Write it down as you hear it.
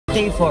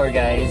Day 4,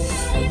 guys.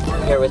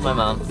 Here with my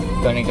mom.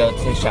 Gonna go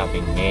to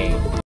shopping. Yay.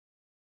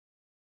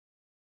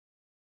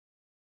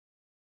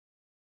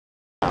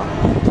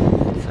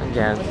 So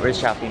yeah, we're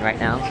shopping right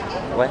now.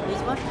 What?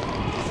 This one?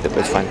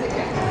 Which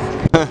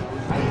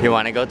one? You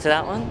want to go to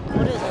that one?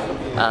 What is it?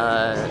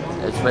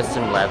 It's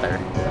Western leather.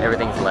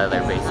 Everything's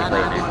leather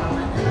basically in there.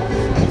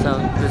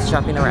 So just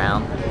shopping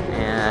around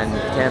and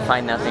can't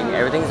find nothing.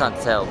 Everything's on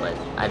sale, but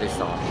I just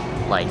don't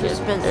like it.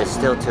 It's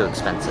still too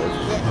expensive,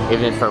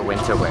 even for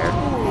winter wear.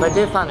 But I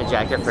did find a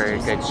jacket for a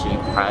good cheap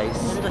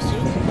price.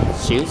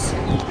 Shoes?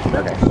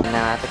 Okay.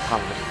 Now at the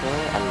Converse store.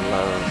 I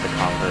love the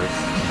Converse.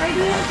 Are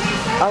you okay,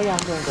 sir? Oh yeah,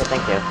 I'm doing good,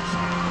 thank you.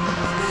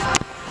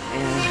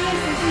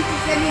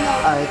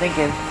 Alright, thank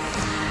you.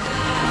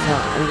 So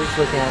I'm just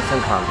looking at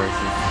some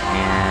Converses,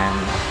 and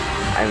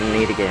I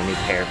need to get a new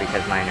pair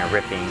because mine are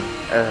ripping.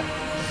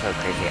 So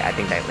crazy. I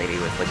think that lady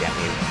was looking at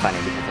me funny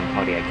because I'm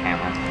holding a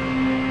camera.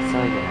 So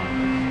yeah,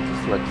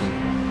 just looking.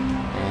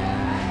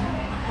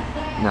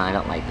 And no, I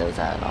don't like those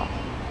at all.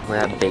 We're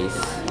at base,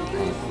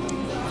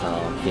 so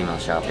female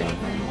shopping.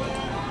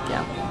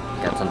 Yeah,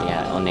 got something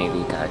at Old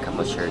Navy, got a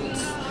couple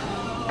shirts.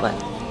 But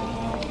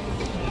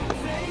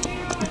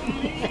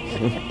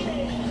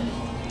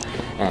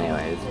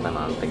anyways, my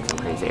mom thinks I'm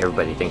crazy.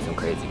 Everybody thinks I'm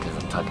crazy because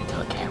I'm talking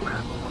to a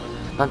camera.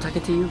 But I'm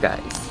talking to you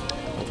guys.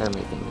 That's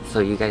amazing. So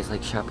you guys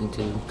like shopping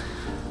too?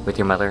 With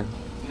your mother?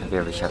 Have you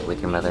ever shopped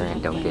with your mother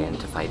and don't get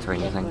into fights or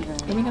anything?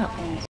 Let me know.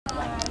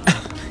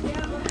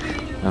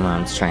 My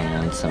mom's trying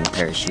on some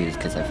pair of shoes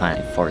because I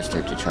finally forced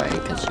her to try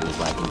it because she was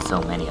liking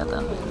so many of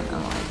them. And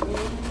I'm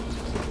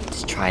like,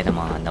 just try them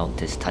on. Don't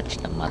just touch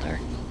them, mother.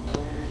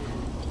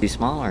 Too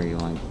small, or you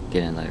want to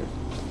get another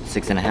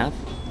 6.5?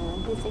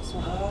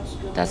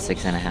 That's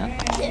 6.5?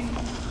 Yeah.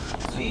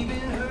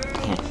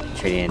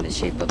 Trading in the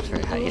shape up for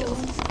high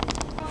heels.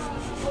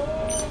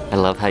 I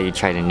love how you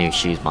try the new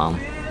shoes, Mom.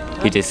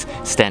 You just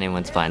stand in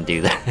one spot and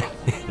do that.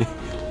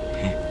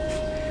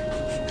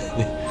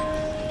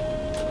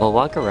 Well,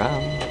 walk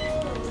around.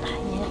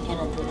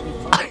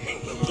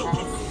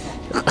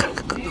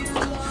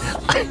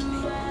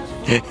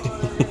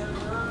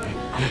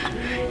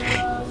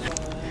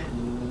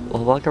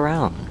 Well, walk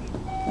around.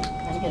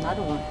 Gotta get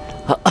another one.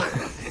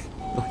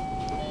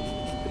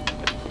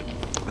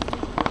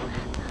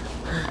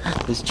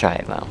 Just try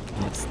it, Mom.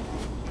 Yes.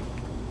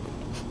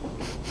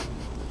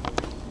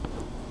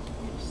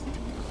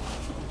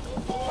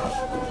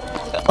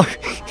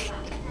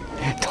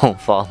 Don't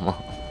fall, Mom.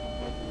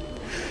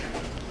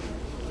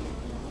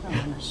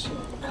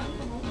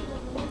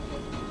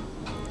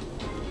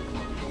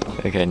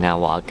 Okay, now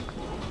walk.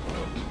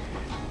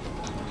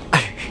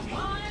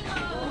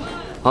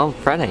 Oh, in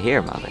front of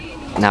here, Mama.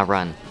 Now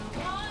run.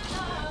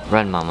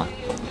 Run, Mama.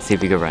 See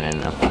if you can run in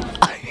enough.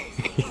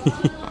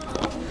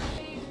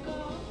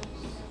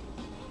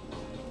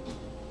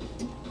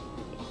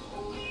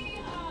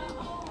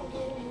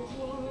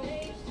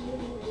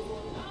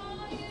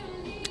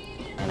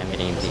 And I'm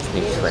getting these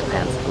new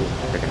sweatpants. Ooh,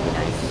 they're gonna be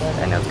nice.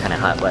 I know it's kind of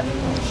hot, but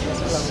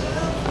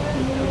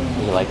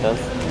you like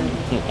those?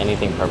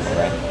 Anything purple,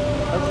 right?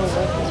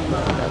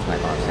 That's my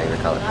mom's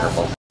favorite color,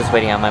 purple. Just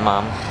waiting on my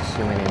mom.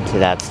 She went into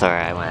that store.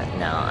 I went,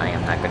 no, I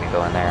am not going to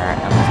go in there.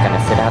 I'm just going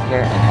to sit out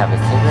here and have a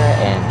cigarette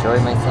and enjoy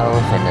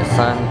myself in the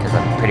sun because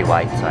I'm pretty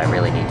white, so I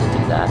really need to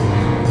do that.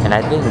 And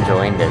I've been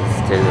enjoying this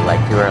too. Like,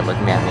 people are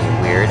looking at me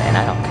weird, and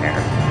I don't care.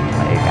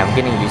 Like, I'm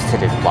getting used to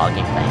this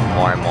vlogging thing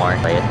more and more.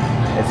 Like,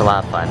 it's a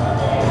lot of fun.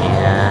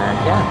 And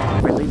yeah,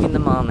 we're leaving the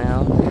mall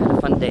now. Had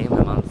a fun day.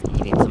 My mom's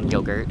eating some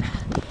yogurt.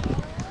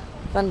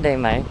 Fun day,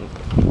 mate.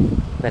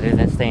 Better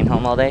than staying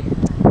home all day.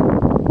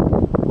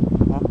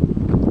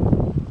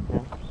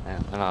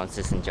 My mom's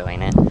just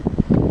enjoying it.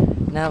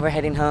 Now we're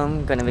heading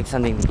home, gonna make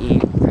something to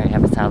eat, probably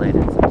have a salad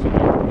and some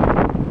chicken.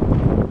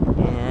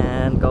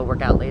 And go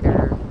work out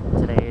later.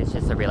 Today is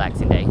just a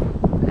relaxing day.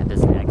 I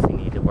just actually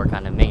need to work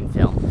on the main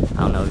film.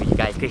 I don't know if you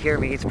guys could hear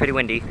me, it's pretty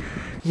windy.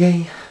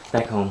 Yay,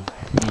 back home.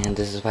 And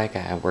this is why I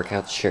got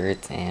workout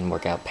shirts and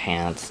workout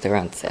pants. They're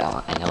on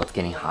sale. I know it's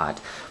getting hot,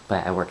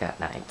 but I work at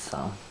night,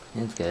 so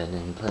it's good.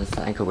 And plus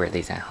I could wear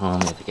these at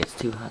home if it gets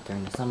too hot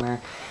during the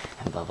summer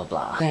and blah blah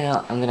blah.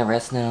 Now I'm gonna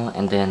rest now,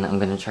 and then I'm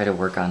gonna try to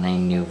work on a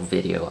new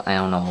video. I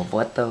don't know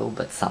what though,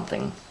 but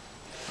something.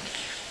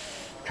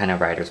 Kind of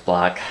writer's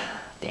block.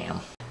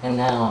 Damn. And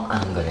now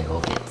I'm gonna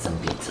go get some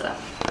pizza,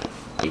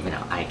 even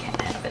though I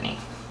can't have any.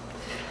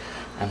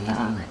 I'm not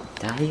on a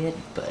diet,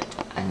 but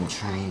I'm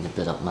trying to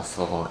build up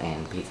muscle,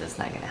 and pizza's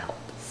not gonna help.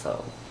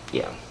 So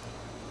yeah,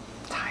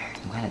 tired.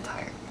 I'm kind of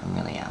tired. I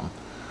really am.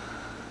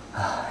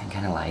 I'm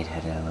kind of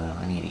lightheaded a little.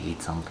 I need to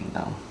eat something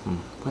though.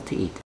 What to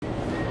eat?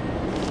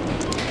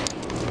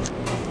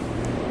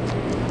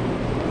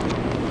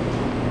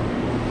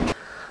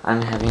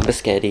 I'm having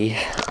biscotti.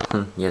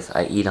 Yes,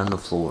 I eat on the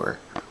floor.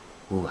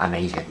 Ooh, I'm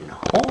Asian.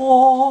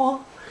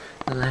 Oh,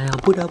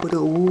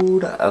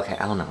 okay,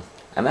 I don't know.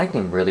 I'm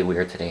acting really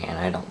weird today, and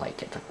I don't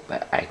like it,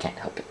 but I can't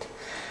help it.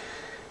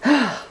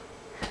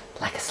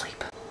 Like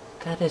asleep.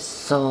 That is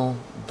so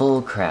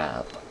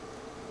bullcrap.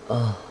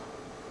 Oh.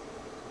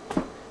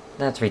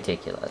 That's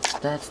ridiculous.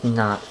 That's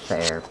not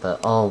fair, but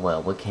oh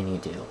well, what can you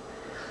do?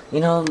 You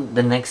know,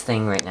 the next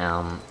thing right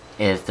now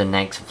is the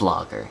next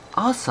vlogger.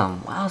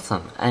 Awesome,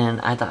 awesome.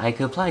 And I thought I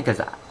could apply because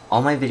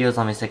all my videos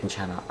on my second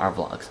channel are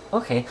vlogs.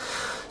 Okay,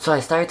 so I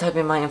started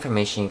typing my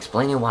information,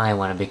 explaining why I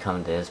want to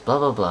become this, blah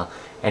blah blah.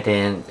 And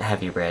then,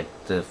 have you read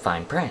the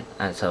fine print?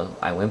 And so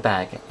I went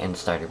back and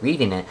started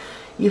reading it.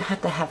 You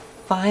have to have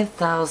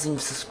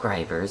 5,000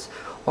 subscribers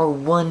or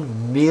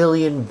 1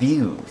 million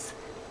views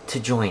to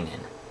join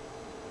in.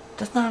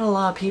 That's not a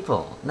lot of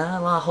people. Not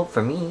a lot of hope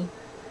for me.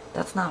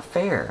 That's not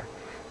fair.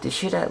 They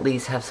should at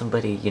least have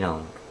somebody, you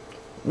know,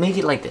 make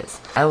it like this.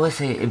 I would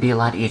say it'd be a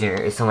lot easier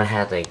if someone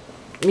had like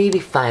maybe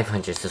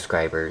 500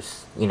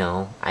 subscribers, you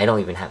know, I don't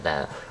even have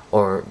that,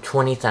 or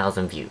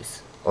 20,000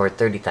 views, or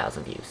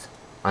 30,000 views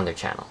on their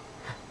channel.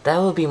 That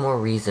would be more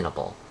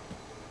reasonable.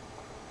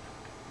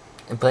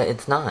 But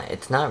it's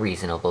not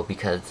reasonable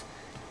because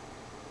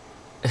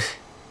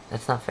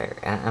that's not fair.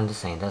 I'm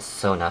just saying, that's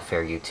so not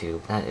fair,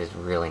 YouTube. That is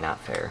really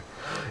not fair.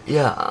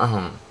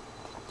 Yeah,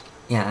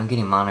 yeah, I'm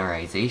getting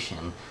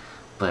monetization,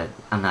 but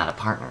I'm not a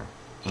partner,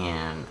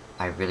 and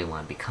I really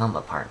want to become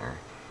a partner,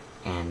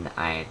 and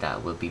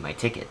that would be my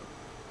ticket.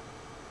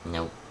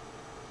 Nope.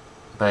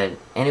 But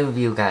any of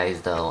you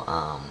guys though,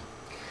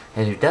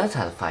 and who does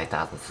have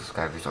 5,000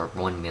 subscribers or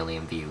 1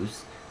 million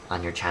views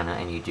on your channel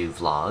and you do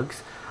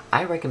vlogs,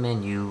 I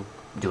recommend you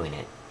doing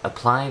it.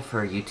 Apply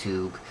for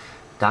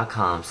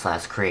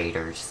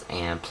youtube.com/creators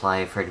and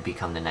apply for to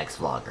become the next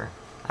vlogger.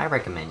 I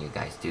recommend you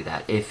guys do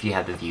that if you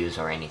have the views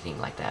or anything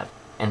like that.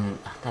 And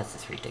that's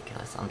just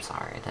ridiculous. I'm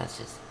sorry. That's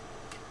just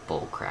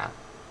bull crap.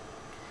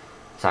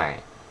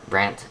 Sorry.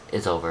 Rant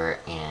is over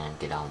and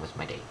get on with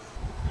my day.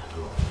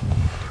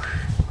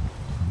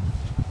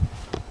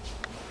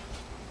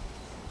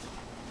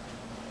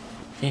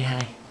 Say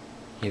hi.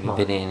 You haven't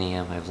been in any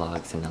of my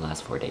vlogs in the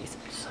last 4 days.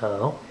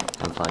 So?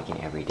 I'm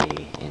vlogging every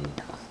day in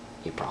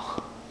April.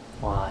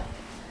 Why?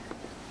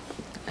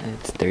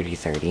 It's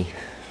 30-30.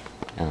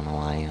 I don't know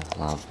why a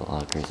lot of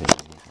vloggers are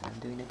doing it. I'm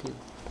doing it too.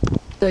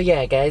 So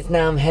yeah guys,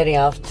 now I'm heading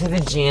off to the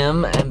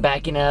gym. I'm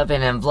backing up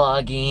and I'm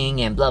vlogging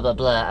and blah blah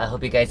blah. I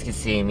hope you guys can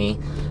see me.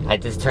 I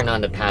just turned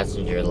on the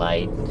passenger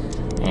light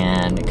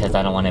and because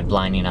I don't want it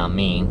blinding on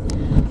me.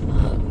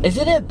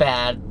 Isn't it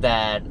bad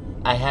that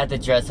I had to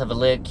dress up a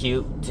little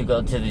cute to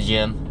go to the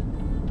gym?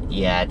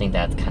 Yeah, I think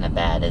that's kind of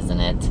bad, isn't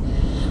it?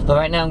 But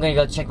right now I'm gonna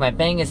go check my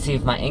bank and see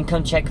if my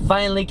income check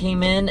finally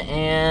came in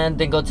and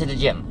then go to the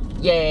gym.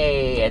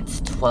 Yay, it's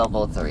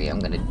 12:03, I'm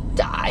gonna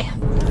die.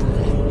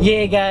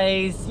 Yay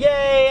guys,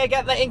 yay, I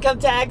got my income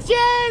tax,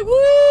 yay,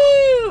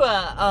 woo!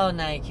 Oh,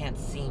 now you can't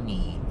see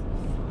me.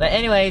 But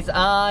anyways,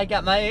 I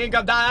got my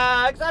income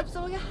tax, I'm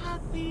so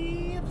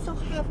happy, I'm so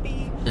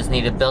happy. Just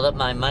need to build up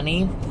my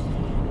money.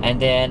 And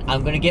then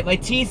I'm gonna get my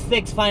teeth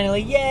fixed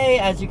finally, yay!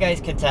 As you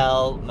guys can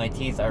tell, my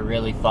teeth are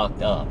really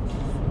fucked up.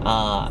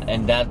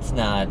 And that's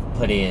not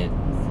putting it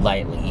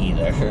lightly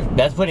either.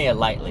 That's putting it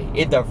lightly,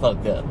 if they're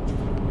fucked up.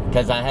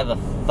 Because I have a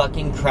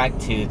fucking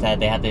cracked tooth that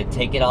they had to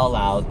take it all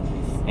out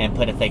and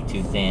put a fake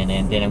tooth in.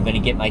 And then I'm gonna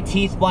get my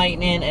teeth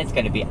whitening, it's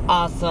gonna be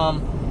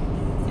awesome.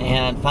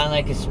 And finally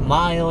I can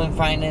smile in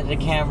front of the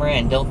camera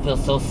and don't feel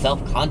so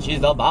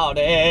self-conscious about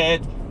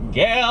it.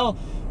 Girl!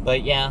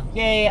 But yeah,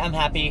 yay, I'm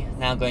happy.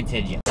 Now I'm going to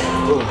the gym.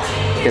 Ooh,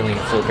 feeling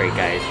so great,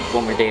 guys.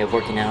 One more day of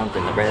working out,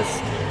 then the rest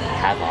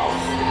have off.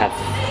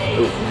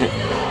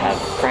 Have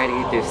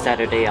Friday through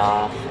Saturday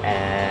off,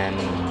 and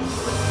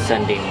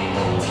Sunday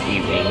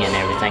evening and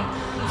everything.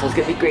 So it's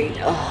gonna be great.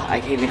 Oh, I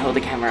can't even hold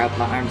the camera up.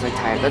 My arms are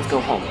tired. Let's go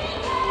home.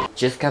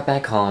 Just got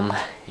back home.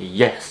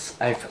 Yes,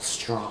 I feel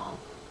strong.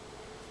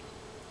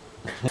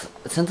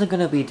 Since I'm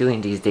gonna be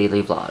doing these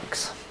daily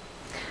vlogs,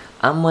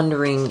 I'm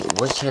wondering,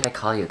 what should I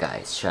call you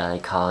guys? Should I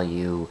call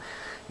you,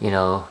 you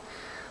know,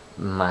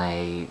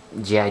 my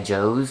G.I.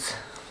 Joes?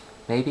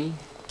 Maybe?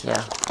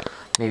 Yeah.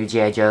 Maybe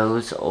G.I.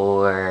 Joes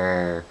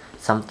or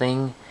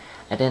something.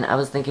 And then I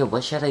was thinking,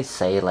 what should I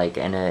say, like,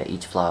 in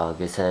each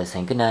vlog? It says,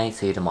 saying goodnight,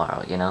 see you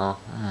tomorrow, you know?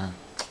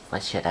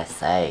 What should I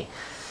say?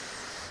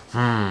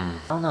 I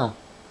don't know.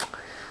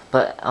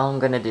 But all I'm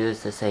gonna do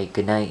is to say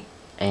goodnight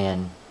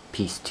and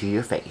peace to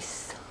your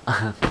face.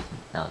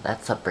 No,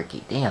 that's so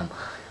bricky. Damn.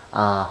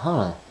 Hold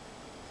on.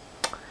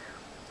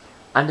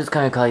 I'm just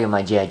gonna call you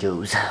my G.I.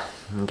 Joes.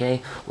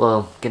 Okay?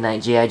 Well, good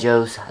night, G.I.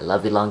 Joes. I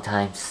love you long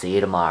time. See you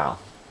tomorrow.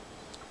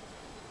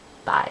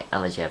 Bye.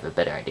 Unless you have a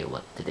better idea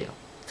what to do.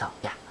 So,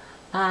 yeah.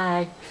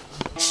 Bye.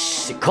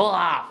 Shh, cool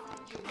off!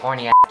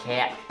 Horny ass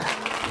cat.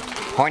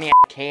 Horny ass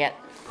cat.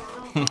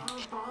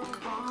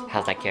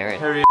 How's that carrot?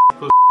 Hairy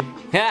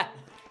Ha!